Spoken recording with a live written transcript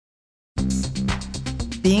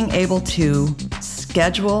being able to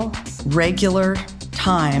schedule regular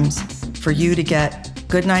times for you to get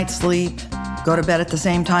good night's sleep, go to bed at the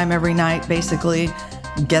same time every night, basically,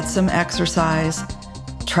 get some exercise,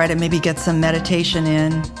 try to maybe get some meditation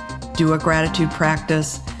in, do a gratitude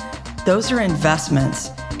practice. Those are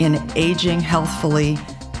investments in aging healthfully,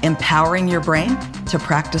 empowering your brain to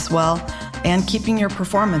practice well, and keeping your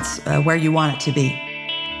performance where you want it to be.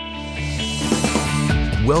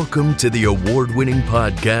 Welcome to the award-winning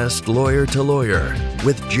podcast, Lawyer to Lawyer,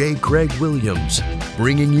 with J. Craig Williams,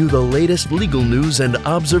 bringing you the latest legal news and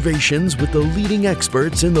observations with the leading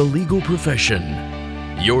experts in the legal profession.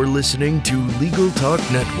 You're listening to Legal Talk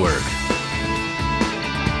Network.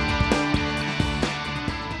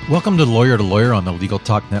 Welcome to Lawyer on the Legal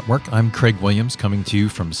Talk Network. I'm Craig Williams, coming to you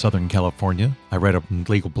from Southern California. I write a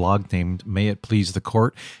legal blog named May It Please the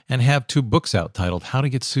Court and have 2 books out titled How to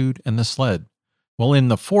Get Sued and The Sled. Well, in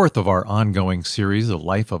the 4th of our ongoing series, The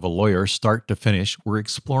Life of a Lawyer, Start to Finish, we're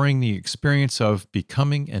exploring the experience of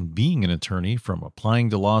becoming and being an attorney, from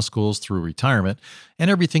applying to law schools through retirement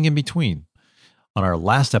and everything in between. On our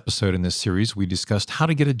last episode in this series, we discussed how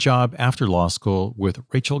to get a job after law school with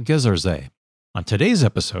Rachel Gezarze. On today's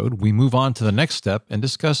episode, we move on to the next step and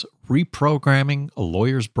discuss reprogramming a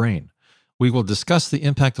lawyer's brain. We will discuss the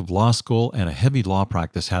impact of law school and a heavy law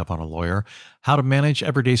practice have on a lawyer, how to manage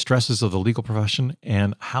everyday stresses of the legal profession,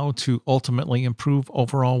 and how to ultimately improve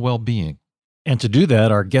overall well-being. And to do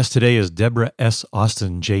that, our guest today is Deborah S.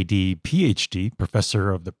 Austin, J.D., Ph.D.,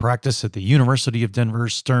 professor of the practice at the University of Denver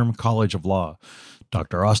Sturm College of Law.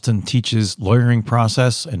 Dr. Austin teaches lawyering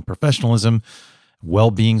process and professionalism,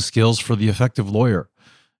 well-being skills for the effective lawyer.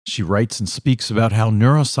 She writes and speaks about how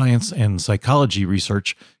neuroscience and psychology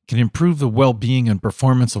research can improve the well-being and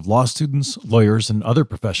performance of law students, lawyers, and other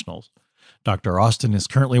professionals. Dr. Austin is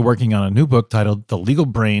currently working on a new book titled The Legal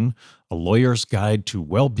Brain, A Lawyer's Guide to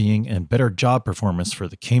Well-Being and Better Job Performance for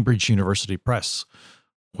the Cambridge University Press.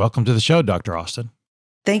 Welcome to the show, Dr. Austin.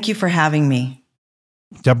 Thank you for having me.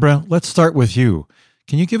 Deborah, let's start with you.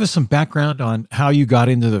 Can you give us some background on how you got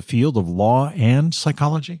into the field of law and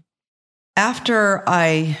psychology? After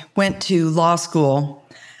I went to law school,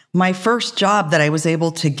 my first job that I was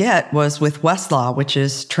able to get was with Westlaw, which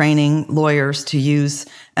is training lawyers to use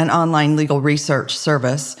an online legal research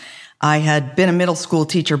service. I had been a middle school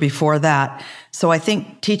teacher before that, so I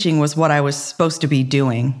think teaching was what I was supposed to be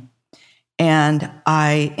doing. And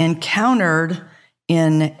I encountered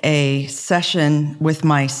in a session with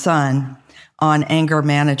my son on anger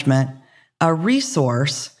management a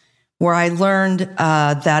resource where I learned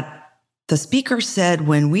that the speaker said,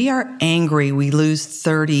 when we are angry, we lose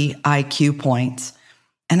 30 IQ points.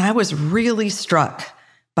 And I was really struck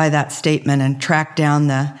by that statement and tracked down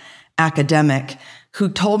the academic who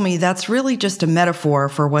told me that's really just a metaphor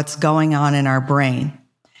for what's going on in our brain.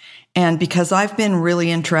 And because I've been really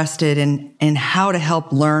interested in how to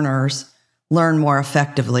help learners learn more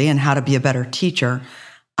effectively and how to be a better teacher,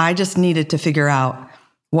 I just needed to figure out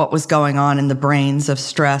what was going on in the brains of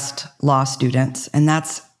stressed law students. And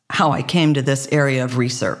that's how I came to this area of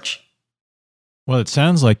research. Well, it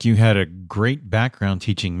sounds like you had a great background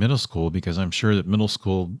teaching middle school, because I'm sure that middle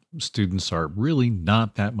school students are really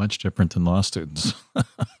not that much different than law students.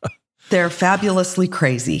 They're fabulously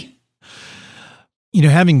crazy. You know,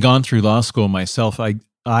 having gone through law school myself,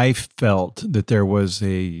 I felt that there was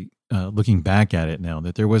looking back at it now,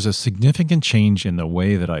 that there was a significant change in the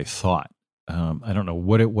way that I thought. I don't know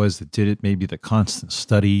what it was that did it, maybe the constant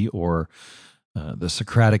study or the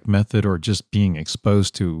Socratic method, or just being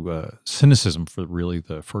exposed to cynicism for really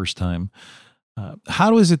the first time.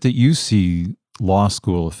 How is it that you see law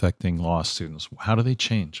school affecting law students? How do they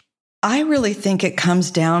change? I really think it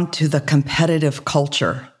comes down to the competitive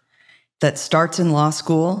culture that starts in law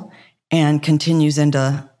school and continues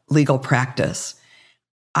into legal practice.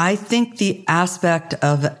 I think the aspect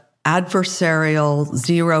of adversarial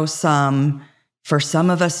zero sum for some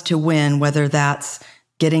of us to win, whether that's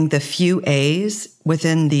getting the few A's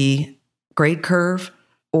within the grade curve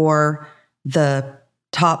or the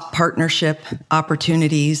top partnership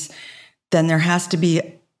opportunities, then there has to be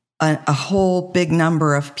a whole big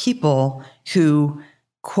number of people who,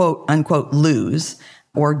 quote unquote, lose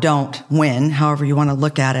or don't win, however you want to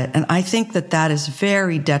look at it. And I think that is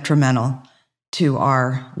very detrimental to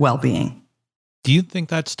our well-being. Do you think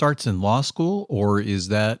that starts in law school, or is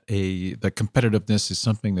that the competitiveness is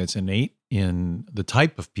something that's innate in the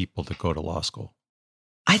type of people that go to law school?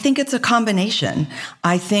 I think it's a combination.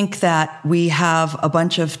 I think that we have a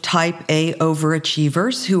bunch of type A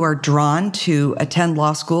overachievers who are drawn to attend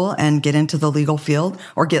law school and get into the legal field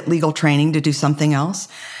or get legal training to do something else.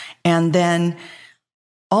 And then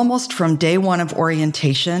almost from day one of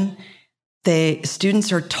orientation,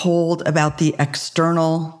 students are told about the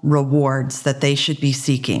external rewards that they should be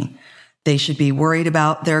seeking. They should be worried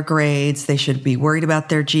about their grades. They should be worried about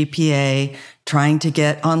their GPA, trying to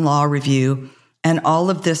get on law review. And all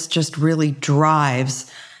of this just really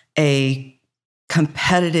drives a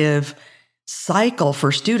competitive cycle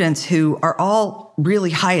for students who are all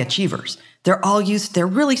really high achievers. They're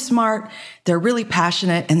really smart, they're really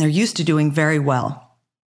passionate, and they're used to doing very well.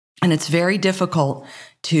 And it's very difficult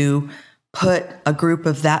to put a group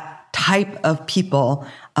of that type of people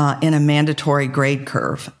in a mandatory grade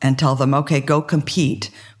curve and tell them, okay, go compete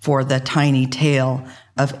for the tiny tail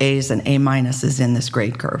of A's and A minuses in this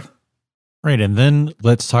grade curve. Right. And then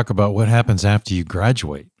let's talk about what happens after you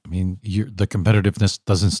graduate. I mean, the competitiveness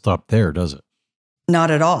doesn't stop there, does it? Not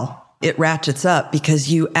at all. It ratchets up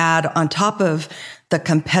because you add on top of the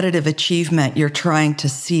competitive achievement you're trying to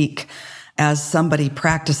seek as somebody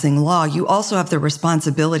practicing law, you also have the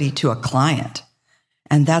responsibility to a client.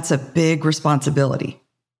 And that's a big responsibility.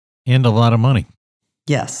 And a lot of money.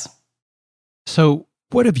 Yes. So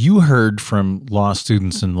what have you heard from law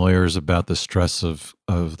students and lawyers about the stress of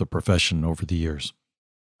the profession over the years?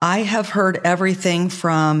 I have heard everything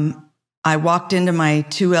from I walked into my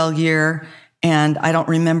 2L year and I don't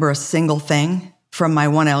remember a single thing from my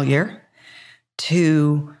 1L year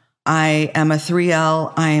to I am a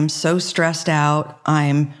 3L. I am so stressed out.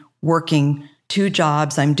 I'm working 2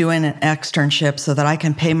 jobs. I'm doing an externship so that I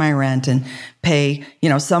can pay my rent and pay,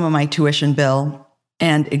 some of my tuition bill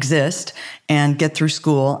and exist and get through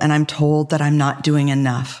school. And I'm told that I'm not doing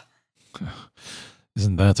enough.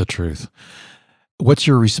 Isn't that the truth? What's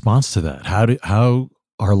your response to that? How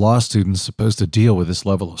are law students supposed to deal with this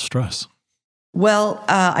level of stress? Well,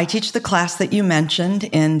 I teach the class that you mentioned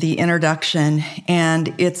in the introduction,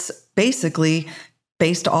 and it's basically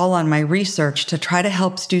based all on my research to try to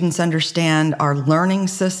help students understand our learning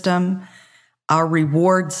system, our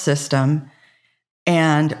reward system,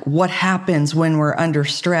 and what happens when we're under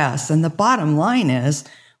stress. And the bottom line is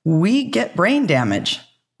we get brain damage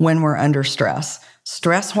when we're under stress.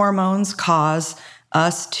 Stress hormones cause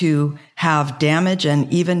us to have damage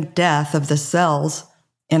and even death of the cells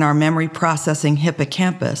in our memory processing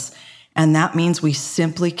hippocampus. And that means we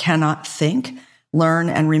simply cannot think, learn,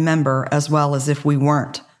 and remember as well as if we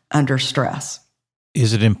weren't under stress.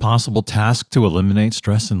 Is it an impossible task to eliminate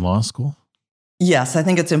stress in law school? Yes, I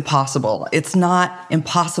think it's impossible. It's not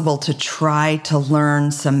impossible to try to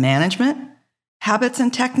learn some management habits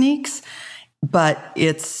and techniques, but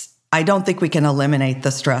I don't think we can eliminate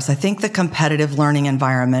the stress. I think the competitive learning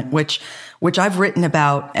environment, which I've written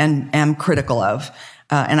about and am critical of,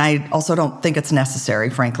 and I also don't think it's necessary,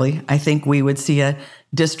 frankly. I think we would see a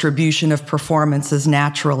distribution of performances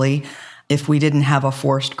naturally if we didn't have a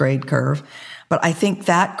forced grade curve. But I think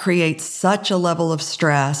that creates such a level of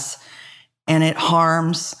stress, and it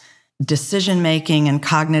harms decision-making and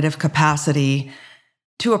cognitive capacity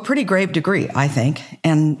to a pretty grave degree, I think.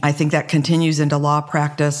 And I think that continues into law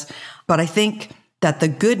practice. But I think that the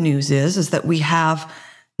good news is that we have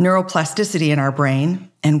neuroplasticity in our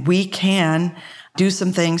brain, and we can do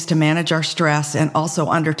some things to manage our stress and also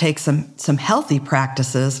undertake some healthy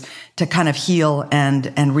practices to kind of heal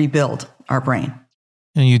and rebuild our brain.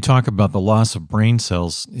 And you talk about the loss of brain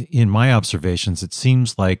cells. In my observations, it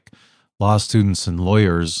seems like law students and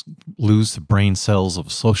lawyers lose the brain cells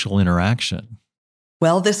of social interaction.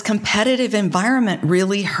 Well, this competitive environment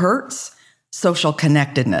really hurts social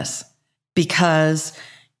connectedness because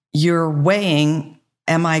you're weighing,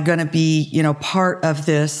 am I going to be, part of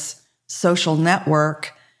this social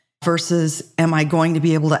network versus am I going to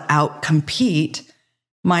be able to outcompete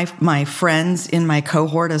my friends in my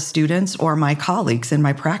cohort of students or my colleagues in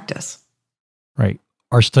my practice? Right.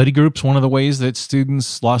 Are study groups one of the ways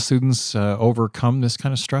that law students overcome this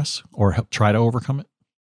kind of stress or try to overcome it?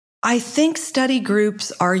 I think study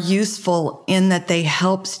groups are useful in that they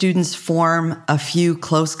help students form a few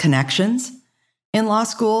close connections in law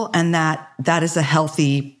school, and that is a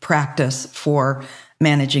healthy practice for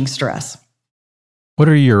managing stress. What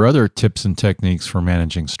are your other tips and techniques for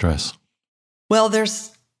managing stress? Well,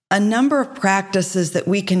 there's a number of practices that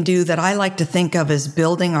we can do that I like to think of as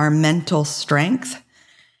building our mental strength.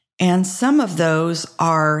 And some of those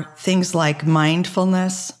are things like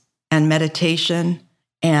mindfulness and meditation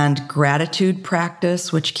and gratitude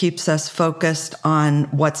practice, which keeps us focused on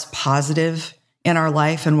what's positive in our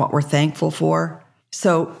life and what we're thankful for.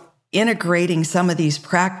 So integrating some of these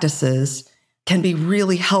practices can be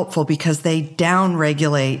really helpful because they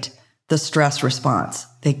downregulate the stress response.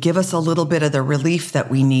 They give us a little bit of the relief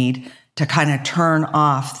that we need to kind of turn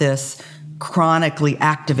off this chronically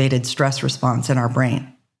activated stress response in our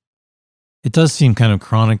brain. It does seem kind of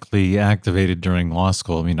chronically activated during law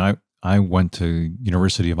school. I mean, I went to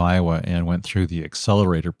University of Iowa and went through the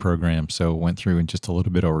accelerator program, so went through in just a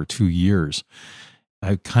little bit over 2 years.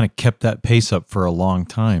 I kind of kept that pace up for a long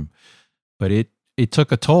time, but it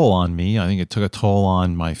took a toll on me. I think it took a toll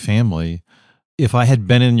on my family. If I had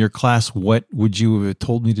been in your class, what would you have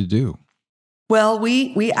told me to do? Well,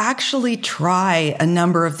 we actually try a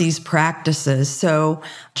number of these practices. So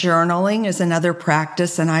journaling is another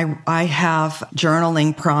practice, and I have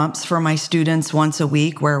journaling prompts for my students once a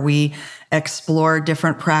week where we explore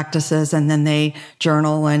different practices, and then they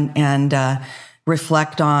journal and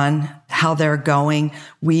reflect on how they're going.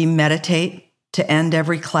 We meditate to end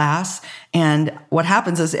every class. And what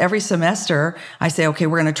happens is every semester, I say, okay,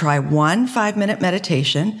 we're going to try 1 5-minute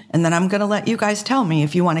meditation, and then I'm going to let you guys tell me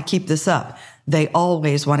if you want to keep this up. They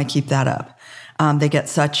always want to keep that up. They get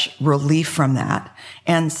such relief from that.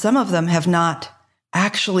 And some of them have not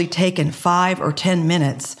actually taken 5 or 10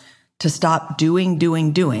 minutes to stop doing,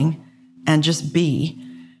 and just be,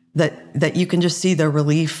 that you can just see the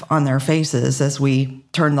relief on their faces as we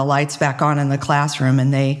turn the lights back on in the classroom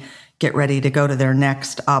and they get ready to go to their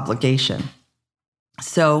next obligation.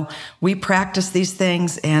 So we practice these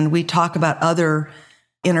things, and we talk about other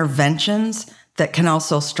interventions that can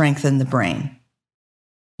also strengthen the brain.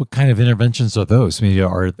 What kind of interventions are those? I mean,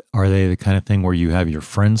 are they the kind of thing where you have your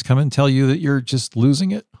friends come and tell you that you're just losing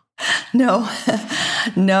it? No,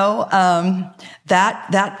 no.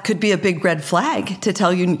 That could be a big red flag to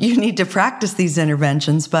tell you you need to practice these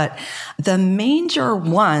interventions. But the major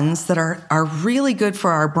ones that are really good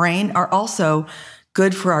for our brain are also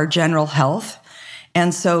good for our general health.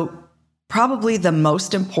 And so probably the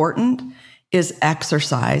most important is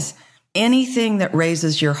exercise. Anything that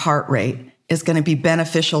raises your heart rate is going to be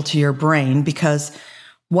beneficial to your brain, because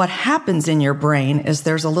what happens in your brain is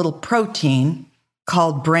there's a little protein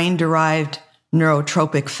called brain-derived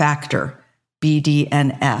neurotropic factor,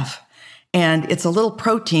 BDNF. And it's a little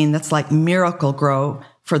protein that's like Miracle-Gro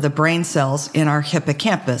for the brain cells in our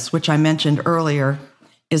hippocampus, which I mentioned earlier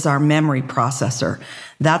is our memory processor.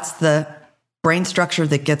 That's the brain structure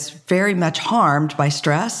that gets very much harmed by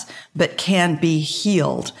stress, but can be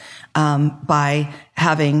healed by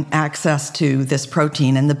having access to this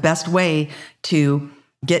protein. And the best way to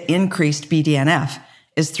get increased BDNF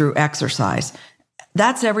is through exercise.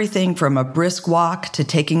 That's everything from a brisk walk to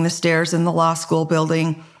taking the stairs in the law school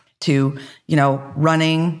building to,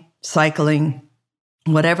 running, cycling,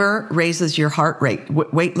 whatever raises your heart rate,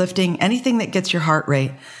 weightlifting, anything that gets your heart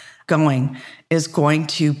rate going is going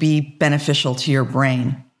to be beneficial to your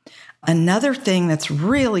brain. Another thing that's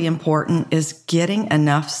really important is getting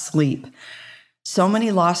enough sleep. So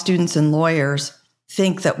many law students and lawyers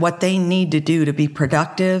think that what they need to do to be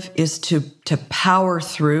productive is to power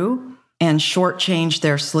through and shortchange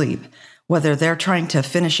their sleep, whether they're trying to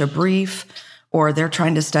finish a brief or they're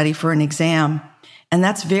trying to study for an exam. And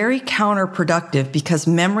that's very counterproductive, because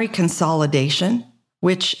memory consolidation,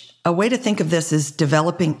 which a way to think of this is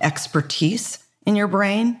developing expertise in your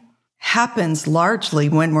brain, happens largely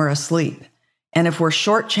when we're asleep. And if we're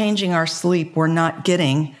shortchanging our sleep, we're not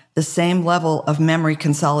getting the same level of memory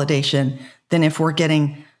consolidation than if we're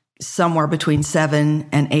getting somewhere between 7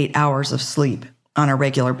 and 8 hours of sleep on a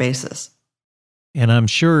regular basis. And I'm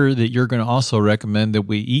sure that you're going to also recommend that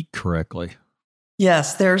we eat correctly.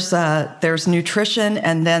 Yes, there's nutrition,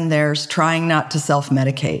 and then there's trying not to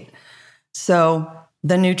self-medicate. So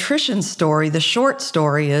the nutrition story, the short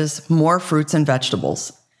story, is more fruits and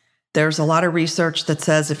vegetables. There's a lot of research that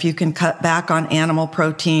says if you can cut back on animal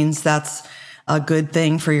proteins, that's a good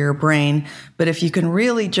thing for your brain. But if you can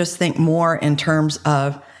really just think more in terms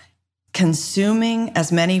of consuming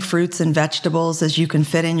as many fruits and vegetables as you can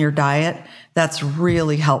fit in your diet, that's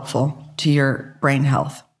really helpful to your brain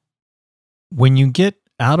health. When you get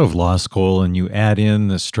out of law school and you add in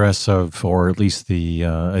the stress of, or at least the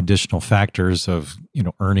additional factors of,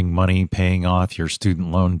 earning money, paying off your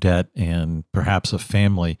student loan debt, and perhaps a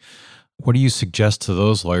family, what do you suggest to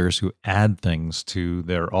those lawyers who add things to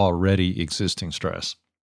their already existing stress?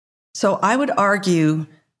 So I would argue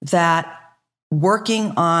that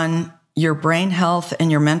working on your brain health and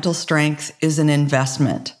your mental strength is an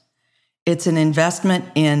investment. It's an investment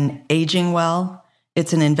in aging well.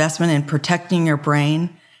 It's an investment in protecting your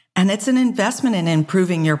brain. And it's an investment in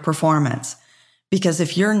improving your performance. Because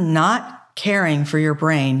if you're not caring for your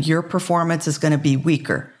brain, your performance is going to be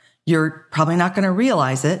weaker. You're probably not going to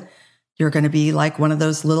realize it. You're going to be like one of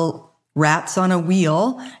those little rats on a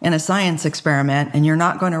wheel in a science experiment, and you're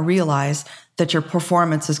not going to realize that your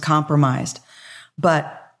performance is compromised.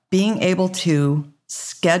 But being able to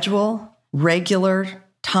schedule regular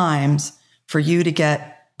times for you to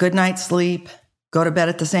get good night's sleep, go to bed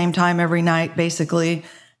at the same time every night, basically,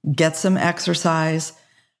 get some exercise,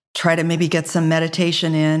 try to maybe get some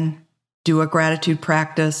meditation in, do a gratitude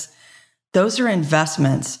practice. Those are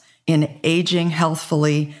investments in aging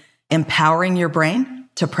healthfully, empowering your brain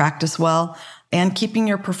to practice well, and keeping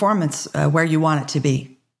your performance where you want it to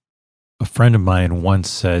be. A friend of mine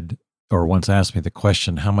once asked me the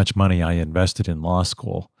question, how much money I invested in law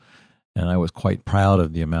school. And I was quite proud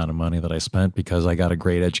of the amount of money that I spent because I got a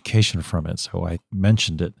great education from it. So I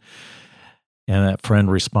mentioned it. And that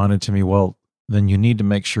friend responded to me, well, then you need to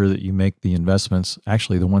make sure that you make the investments,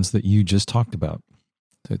 actually the ones that you just talked about.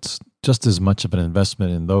 It's just as much of an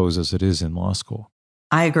investment in those as it is in law school.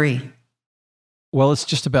 I agree. Well, it's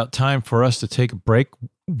just about time for us to take a break.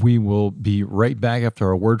 We will be right back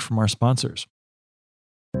after a word from our sponsors.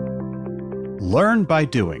 Learn by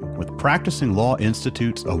doing with Practicing Law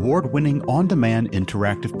Institute's award-winning on-demand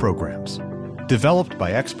interactive programs. Developed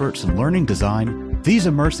by experts in learning design, these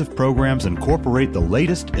immersive programs incorporate the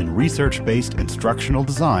latest in research-based instructional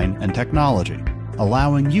design and technology,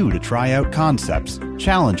 allowing you to try out concepts,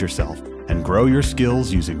 challenge yourself, and grow your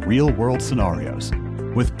skills using real-world scenarios.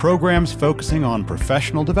 With programs focusing on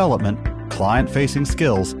professional development, client-facing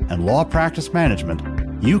skills, and law practice management,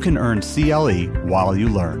 you can earn CLE while you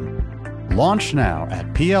learn. Launch now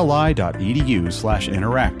at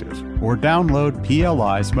pli.edu/interactive or download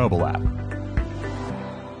PLI's mobile app.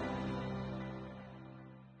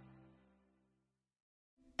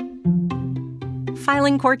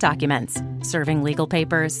 Filing court documents, serving legal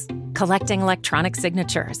papers, collecting electronic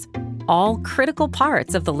signatures, all critical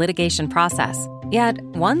parts of the litigation process, yet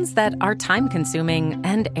ones that are time-consuming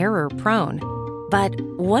and error-prone. But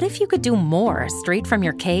what if you could do more straight from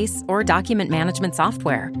your case or document management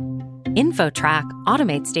software? InfoTrack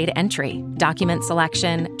automates data entry, document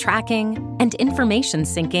selection, tracking, and information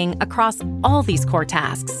syncing across all these core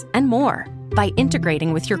tasks and more by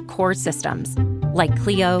integrating with your core systems like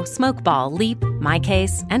Clio, Smokeball, Leap,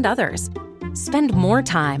 MyCase, and others. Spend more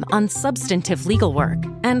time on substantive legal work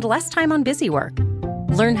and less time on busy work.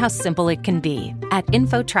 Learn how simple it can be at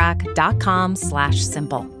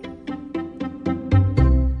infotrack.com/simple.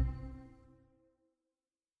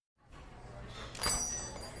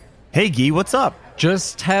 Hey, Guy, what's up?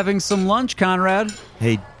 Just having some lunch, Conrad.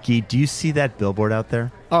 Hey, Guy, do you see that billboard out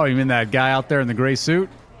there? Oh, you mean that guy out there in the gray suit?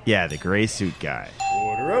 Yeah, the gray suit guy.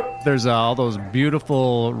 Order up. There's all those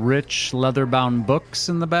beautiful, rich, leather-bound books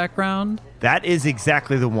in the background. That is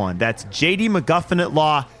exactly the one. That's J.D. McGuffin at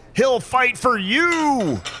Law. He'll fight for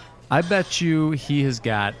you! I bet you he has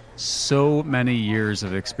got so many years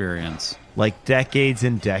of experience. Like decades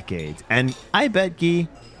and decades. And I bet he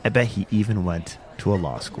even went to a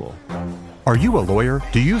law school. Are you a lawyer?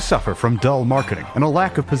 Do you suffer from dull marketing and a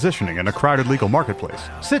lack of positioning in a crowded legal marketplace?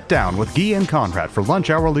 Sit down with Guy and Conrad for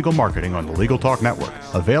Lunch Hour Legal Marketing on the Legal Talk Network.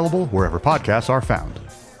 Available wherever podcasts are found.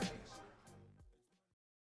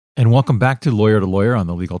 And welcome back to Lawyer on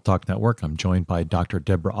the Legal Talk Network. I'm joined by Dr.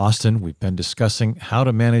 Deborah Austin. We've been discussing how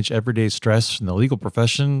to manage everyday stress in the legal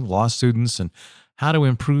profession, law students, and how to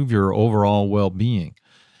improve your overall well-being.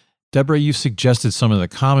 Deborah, you suggested some of the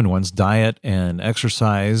common ones, diet and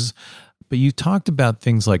exercise, but you talked about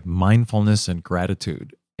things like mindfulness and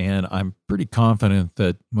gratitude. And I'm pretty confident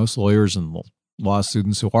that most lawyers and law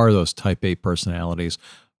students who are those type A personalities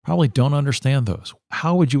probably don't understand those.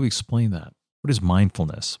 How would you explain that? What is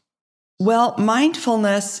mindfulness? Well,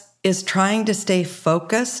 mindfulness is trying to stay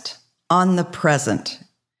focused on the present.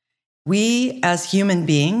 We, as human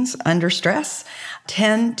beings under stress,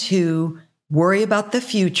 tend to worry about the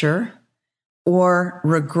future or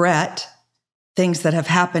regret things that have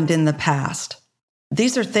happened in the past.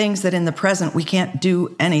 These are things that in the present we can't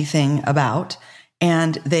do anything about,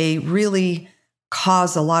 and they really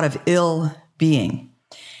cause a lot of ill-being.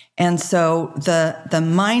 And so the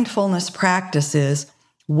mindfulness practice is,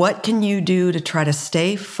 what can you do to try to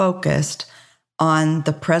stay focused on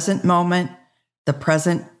the present moment, the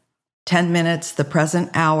present 10 minutes, the present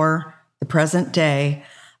hour, the present day,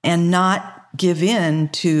 and not give in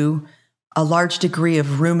to a large degree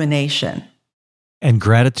of rumination. And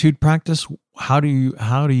gratitude practice? How do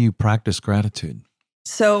you practice gratitude?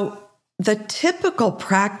 So the typical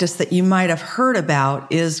practice that you might have heard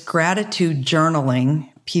about is gratitude journaling.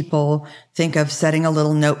 People think of setting a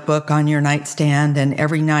little notebook on your nightstand and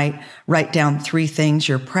every night write down 3 things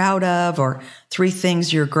you're proud of or 3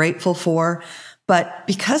 things you're grateful for. But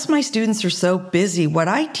because my students are so busy, what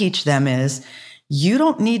I teach them is you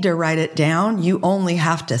don't need to write it down. You only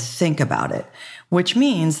have to think about it, which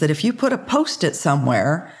means that if you put a Post-it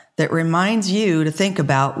somewhere that reminds you to think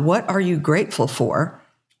about what are you grateful for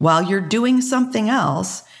while you're doing something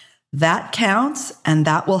else, that counts and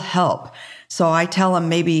that will help. So I tell them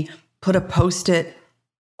maybe put a Post-it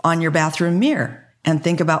on your bathroom mirror and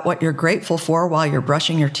think about what you're grateful for while you're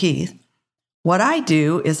brushing your teeth. What I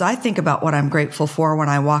do is I think about what I'm grateful for when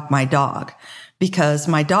I walk my dog, because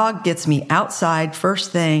my dog gets me outside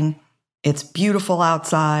first thing. It's beautiful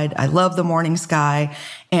outside. I love the morning sky.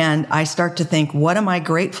 And I start to think, what am I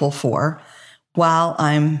grateful for while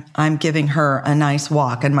I'm giving her a nice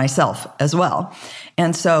walk, and myself as well.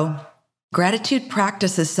 And so gratitude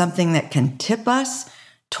practice is something that can tip us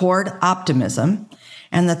toward optimism.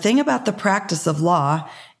 And the thing about the practice of law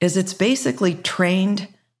is it's basically trained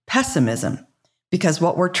pessimism, because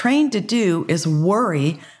what we're trained to do is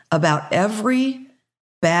worry about every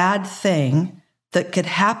bad thing that could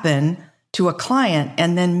happen to a client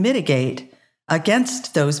and then mitigate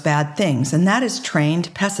against those bad things. And that is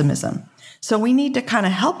trained pessimism. So we need to kind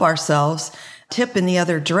of help ourselves tip in the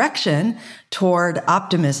other direction toward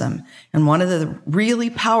optimism. And one of the really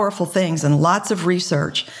powerful things, and lots of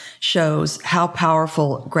research shows how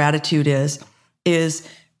powerful gratitude is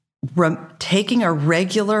taking a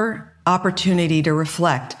regular opportunity to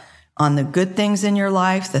reflect on the good things in your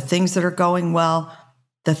life, the things that are going well,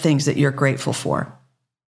 the things that you're grateful for.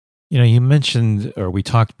 You know, you mentioned, or we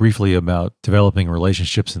talked briefly about developing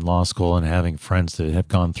relationships in law school and having friends that have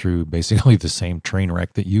gone through basically the same train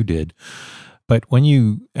wreck that you did. But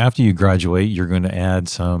after you graduate, you're going to add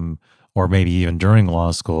some, or maybe even during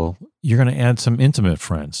law school, you're going to add some intimate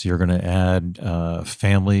friends. You're going to add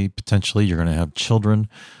family, potentially. You're going to have children.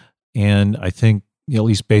 And I think, at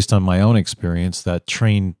least based on my own experience, that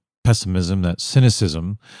trained pessimism, that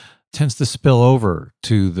cynicism, tends to spill over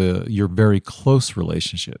to your very close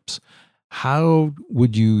relationships. How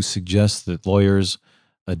would you suggest that lawyers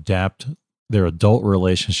adapt their adult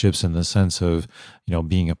relationships in the sense of,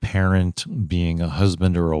 being a parent, being a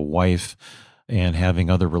husband or a wife, and having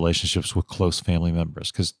other relationships with close family members?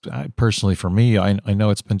 Because personally, for me, I know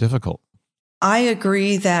it's been difficult. I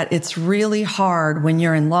agree that it's really hard when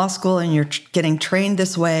you're in law school and you're getting trained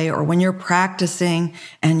this way, or when you're practicing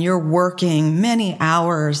and you're working many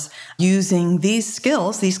hours using these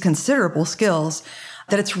skills, these considerable skills,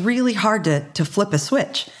 that it's really hard to flip a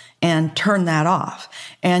switch and turn that off.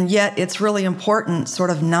 And yet it's really important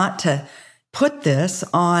sort of not to put this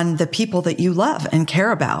on the people that you love and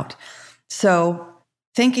care about. So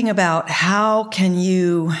thinking about how can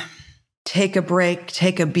you take a break,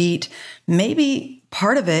 take a beat. Maybe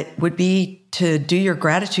part of it would be to do your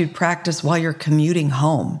gratitude practice while you're commuting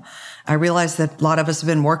home. I realize that a lot of us have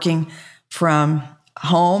been working from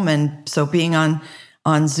home, and so being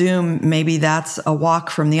on Zoom, maybe that's a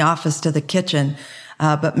walk from the office to the kitchen.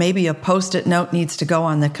 But maybe a Post-it note needs to go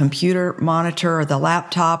on the computer monitor or the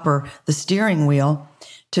laptop or the steering wheel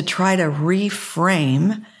to try to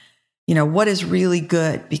reframe what is really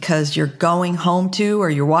good, because you're going home to, or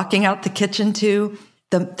you're walking out the kitchen to,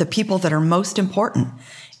 the people that are most important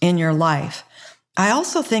in your life. I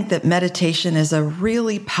also think that meditation is a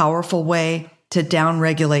really powerful way to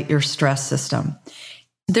downregulate your stress system.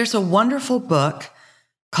 There's a wonderful book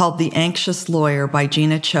called The Anxious Lawyer by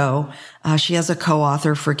Gina Cho. She has a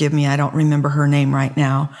co-author, forgive me, I don't remember her name right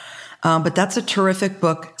now. But that's a terrific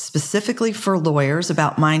book specifically for lawyers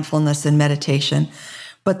about mindfulness and meditation.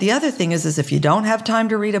 But the other thing is if you don't have time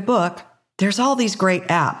to read a book, there's all these great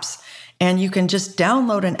apps, and you can just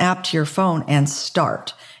download an app to your phone and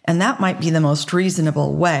start. And that might be the most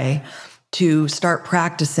reasonable way to start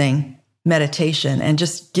practicing meditation, and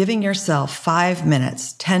just giving yourself 5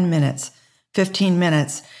 minutes, 10 minutes, 15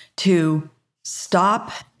 minutes to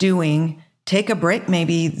stop doing, take a break.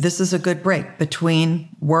 Maybe this is a good break between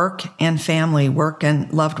work and family, work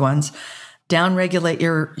and loved ones. Downregulate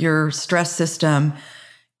your stress system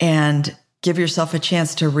and give yourself a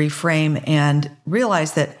chance to reframe and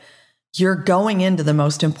realize that you're going into the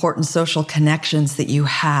most important social connections that you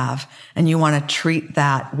have, and you want to treat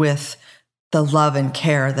that with the love and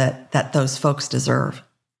care that those folks deserve.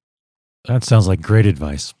 That sounds like great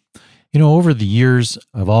advice. Over the years,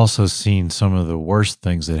 I've also seen some of the worst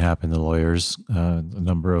things that happen to lawyers. A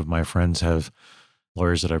number of my friends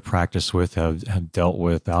lawyers that I practice with have dealt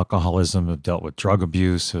with alcoholism, have dealt with drug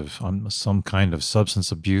abuse, have some kind of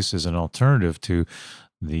substance abuse as an alternative to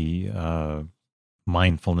the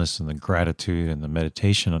mindfulness and the gratitude and the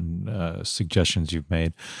meditation suggestions you've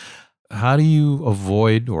made. How do you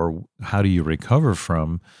avoid, or how do you recover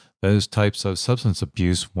from those types of substance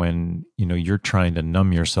abuse when you're trying to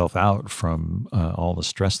numb yourself out from all the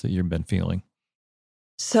stress that you've been feeling?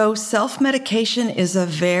 So self-medication is a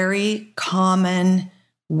very common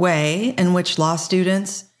way in which law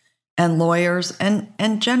students and lawyers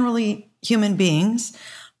and generally human beings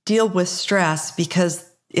deal with stress, because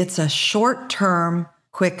It's a short-term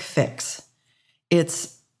quick fix.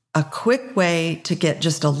 It's a quick way to get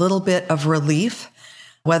just a little bit of relief,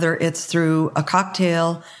 whether it's through a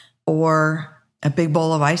cocktail or a big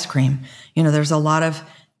bowl of ice cream. There's a lot of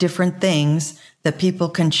different things that people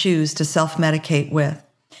can choose to self-medicate with.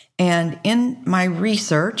 And in my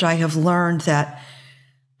research, I have learned that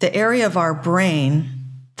the area of our brain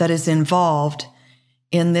that is involved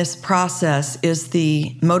in this process is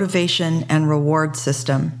the motivation and reward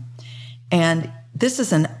system. And this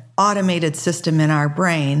is an automated system in our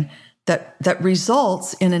brain that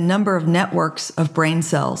results in a number of networks of brain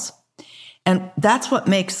cells. And that's what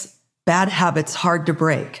makes bad habits hard to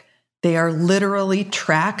break. They are literally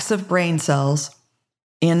tracts of brain cells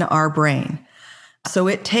in our brain. So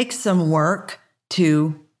it takes some work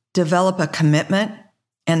to develop a commitment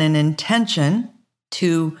and an intention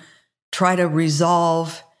to try to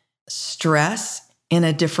resolve stress in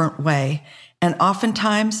a different way. And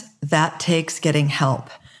oftentimes that takes getting help.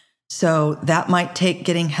 So that might take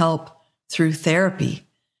getting help through therapy.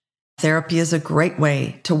 Therapy is a great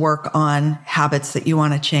way to work on habits that you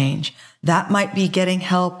want to change. That might be getting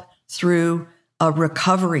help through a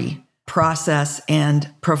recovery process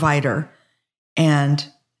and provider and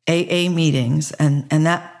AA meetings and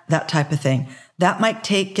that type of thing. That might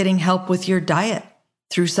take getting help with your diet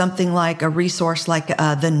through something like a resource like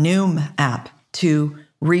the Noom app to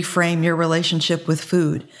reframe your relationship with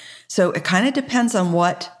food. So it kind of depends on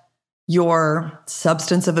what your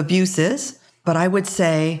substance of abuse is. But I would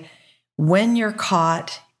say when you're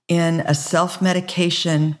caught in a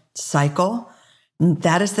self-medication cycle,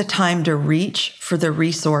 that is the time to reach for the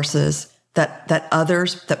resources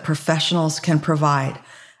that professionals can provide.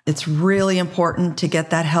 It's really important to get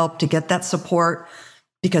that help, to get that support,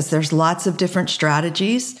 because there's lots of different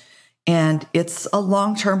strategies and it's a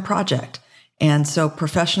long-term project. And so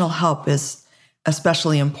professional help is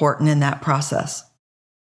especially important in that process.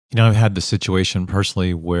 I've had the situation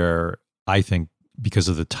personally where I think because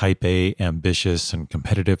of the type A, ambitious and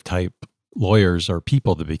competitive type lawyers or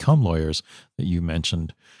people that become lawyers that you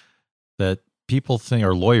mentioned, that people think,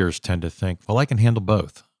 or lawyers tend to think, well, I can handle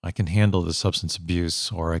both. I can handle the substance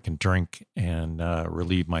abuse, or I can drink and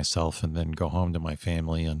relieve myself and then go home to my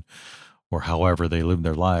family or however they live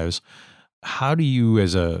their lives. How do you,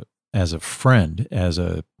 as a friend, as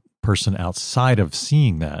a person outside of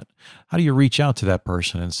seeing that, how do you reach out to that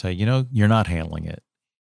person and say, you're not handling it?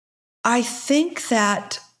 I think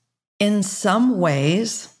that in some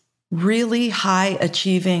ways, really high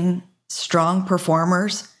achieving, strong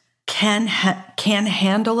performers can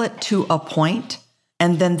handle it to a point,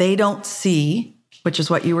 and then they don't see, which is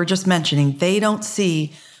what you were just mentioning, they don't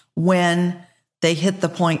see when they hit the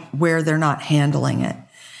point where they're not handling it.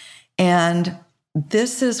 And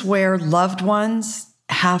this is where loved ones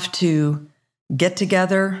have to get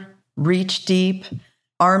together, reach deep,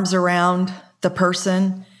 arms around the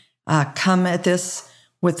person, come at this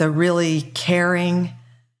with a really caring,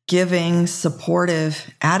 giving,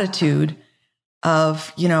 supportive attitude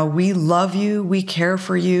of, we love you, we care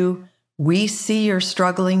for you, we see you're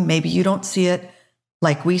struggling. Maybe you don't see it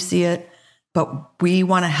like we see it, but we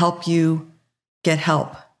want to help you get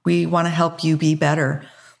help. We want to help you be better.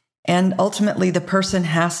 And ultimately, the person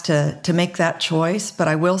has to make that choice. But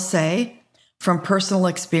I will say, from personal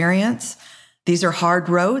experience, these are hard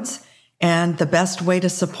roads. And the best way to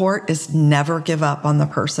support is never give up on the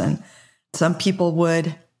person. Some people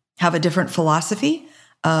would have a different philosophy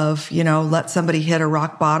of, let somebody hit a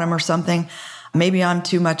rock bottom or something. Maybe I'm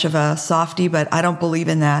too much of a softie, but I don't believe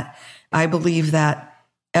in that. I believe that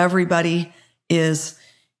everybody is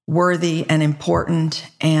worthy and important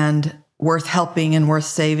and worth helping and worth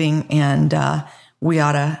saving. And we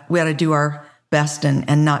ought to do our best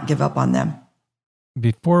and not give up on them.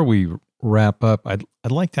 Before we wrap up, I'd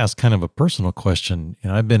like to ask kind of a personal question.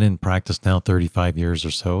 I've been in practice now 35 years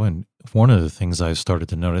or so, and one of the things I've started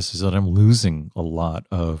to notice is that I'm losing a lot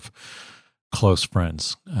of close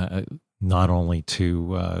friends, not only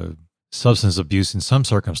to substance abuse in some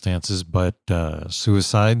circumstances, but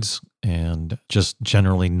suicides and just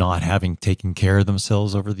generally not having taken care of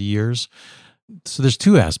themselves over the years. So there's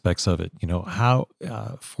two aspects of it, how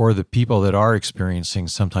for the people that are experiencing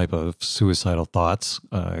some type of suicidal thoughts,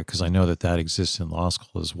 because I know that exists in law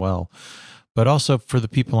school as well, but also for the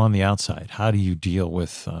people on the outside. How do you deal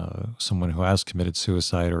with someone who has committed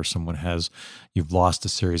suicide or you've lost a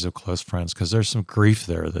series of close friends? Because there's some grief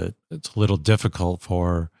there that it's a little difficult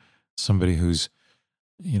for somebody who's,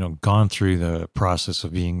 gone through the process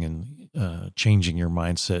of being in changing your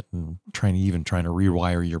mindset and trying to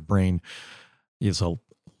rewire your brain. It's a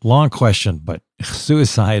long question, but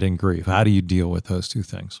suicide and grief, how do you deal with those two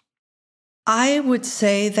things? I would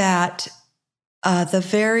say that the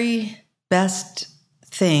very best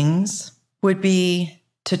things would be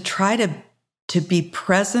to try to be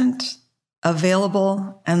present,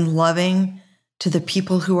 available, and loving to the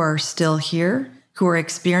people who are still here, who are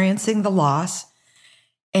experiencing the loss,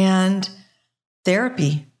 and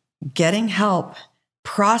therapy, getting help.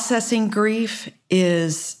 Processing grief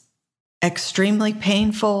is extremely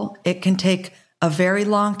painful. It can take a very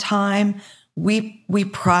long time. We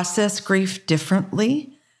process grief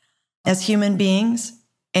differently as human beings,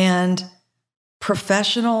 and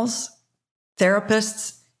professionals,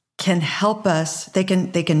 therapists can help us. They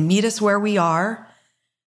can meet us where we are.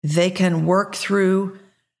 They can work through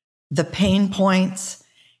the pain points,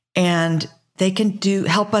 and they can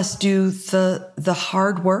help us do the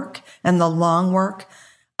hard work and the long work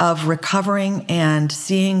of recovering and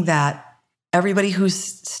seeing that everybody who's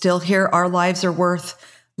still here, our lives are worth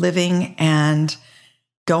living and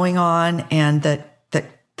going on, and that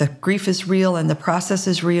the grief is real and the process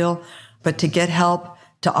is real, but to get help,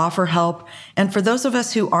 to offer help. And for those of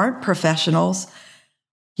us who aren't professionals,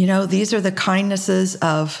 these are the kindnesses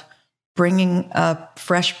of bringing a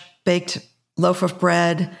fresh baked loaf of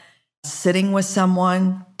bread, sitting with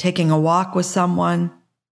someone, taking a walk with someone,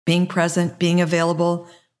 being present, being available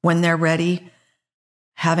when they're ready,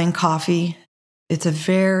 having coffee. It's a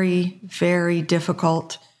very, very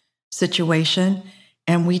difficult situation,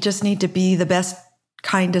 and we just need to be the best,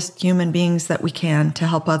 kindest human beings that we can to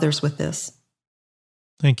help others with this.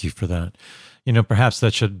 Thank you for that. Perhaps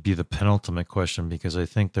that should be the penultimate question, because I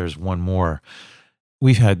think there's one more.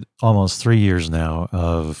 We've had almost 3 years now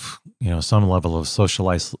of, some level of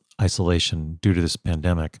social isolation due to this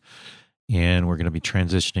pandemic. And we're going to be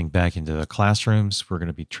transitioning back into the classrooms. We're going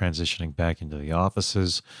to be transitioning back into the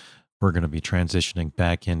offices. We're going to be transitioning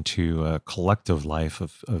back into a collective life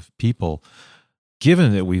of people.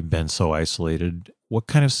 Given that we've been so isolated, what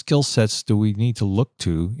kind of skill sets do we need to look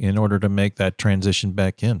to in order to make that transition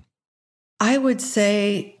back in? I would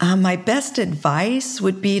say my best advice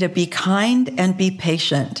would be to be kind and be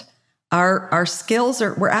patient. Our skills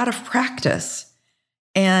we're out of practice.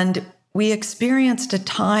 And we experienced a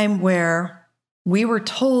time where we were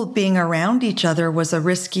told being around each other was a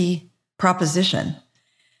risky proposition.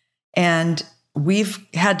 And we've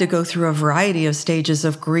had to go through a variety of stages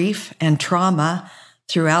of grief and trauma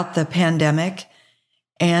throughout the pandemic.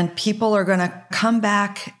 And people are going to come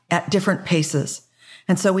back at different paces.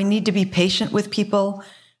 And so we need to be patient with people.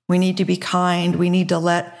 We need to be kind. We need to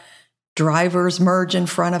let drivers merge in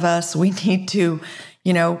front of us. We need to,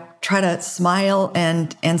 try to smile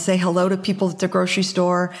and say hello to people at the grocery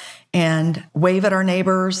store and wave at our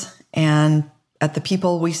neighbors and at the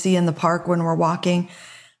people we see in the park when we're walking.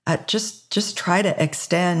 Just try to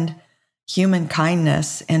extend human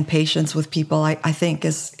kindness and patience with people, I think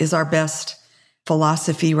is our best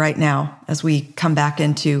philosophy right now as we come back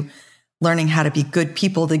into learning how to be good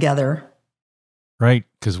people together. Right,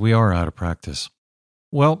 because we are out of practice.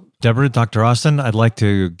 Well, Deborah, Dr. Austin, I'd like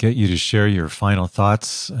to get you to share your final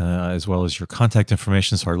thoughts as well as your contact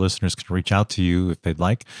information so our listeners can reach out to you if they'd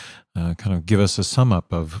like. Kind of give us a sum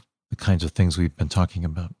up of the kinds of things we've been talking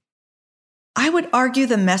about. I would argue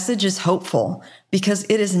the message is hopeful because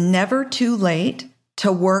it is never too late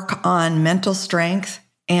to work on mental strength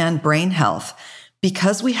and brain health.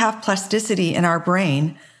 Because we have plasticity in our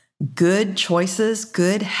brain, good choices,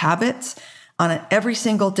 good habits on every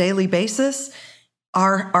single daily basis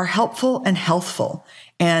are helpful and healthful,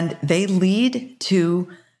 and they lead to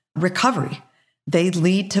recovery. They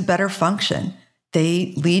lead to better function.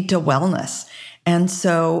 They lead to wellness. And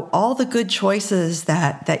so all the good choices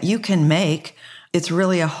that you can make, it's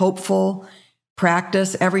really a hopeful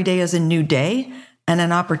practice. Every day is a new day and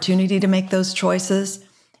an opportunity to make those choices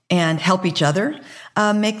and help each other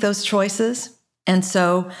make those choices. And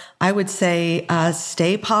so I would say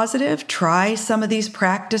stay positive, try some of these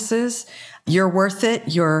practices. You're worth it.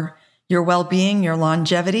 Your well-being, your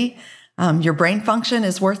longevity, your brain function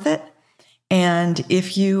is worth it. And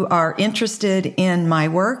if you are interested in my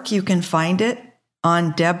work, you can find it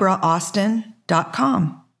on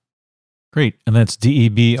DeborahAustin.com. Great. And that's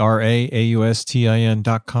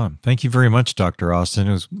DebraAustin.com. Thank you very much, Dr. Austin.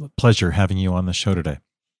 It was a pleasure having you on the show today.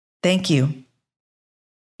 Thank you.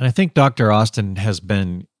 And I think Dr. Austin has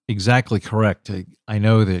been exactly correct. I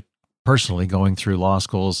know that personally going through law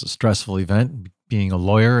school is a stressful event. Being a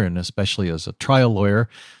lawyer, and especially as a trial lawyer,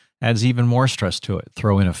 adds even more stress to it.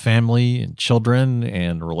 Throw in a family and children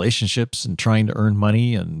and relationships and trying to earn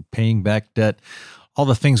money and paying back debt. All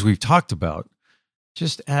the things we've talked about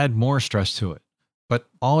just add more stress to it. But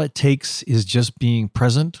all it takes is just being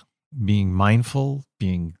present, being mindful,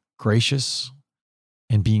 being gracious,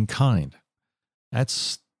 and being kind.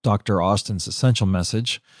 That's Dr. Austin's essential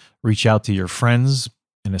message. Reach out to your friends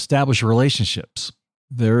and establish relationships.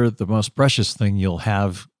 They're the most precious thing you'll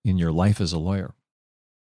have in your life as a lawyer.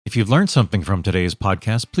 If you've learned something from today's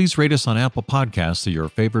podcast, please rate us on Apple Podcasts or your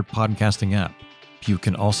favorite podcasting app. You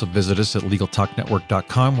can also visit us at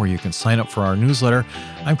LegalTalkNetwork.com, where you can sign up for our newsletter.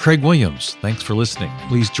 I'm Craig Williams. Thanks for listening.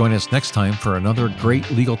 Please join us next time for another great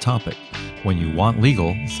legal topic. When you want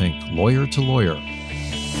legal, think lawyer to lawyer.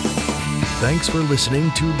 Thanks for listening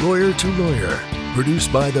to Lawyer,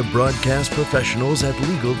 produced by the broadcast professionals at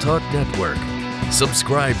Legal Talk Network.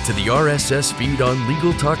 Subscribe to the RSS feed on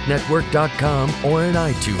LegalTalkNetwork.com or in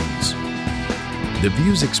iTunes. The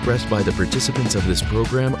views expressed by the participants of this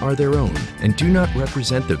program are their own and do not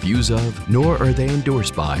represent the views of, nor are they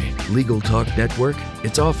endorsed by, Legal Talk Network,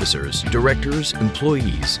 its officers, directors,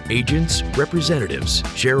 employees, agents, representatives,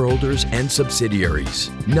 shareholders, and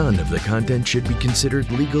subsidiaries. None of the content should be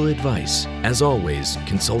considered legal advice. As always,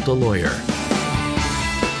 consult a lawyer.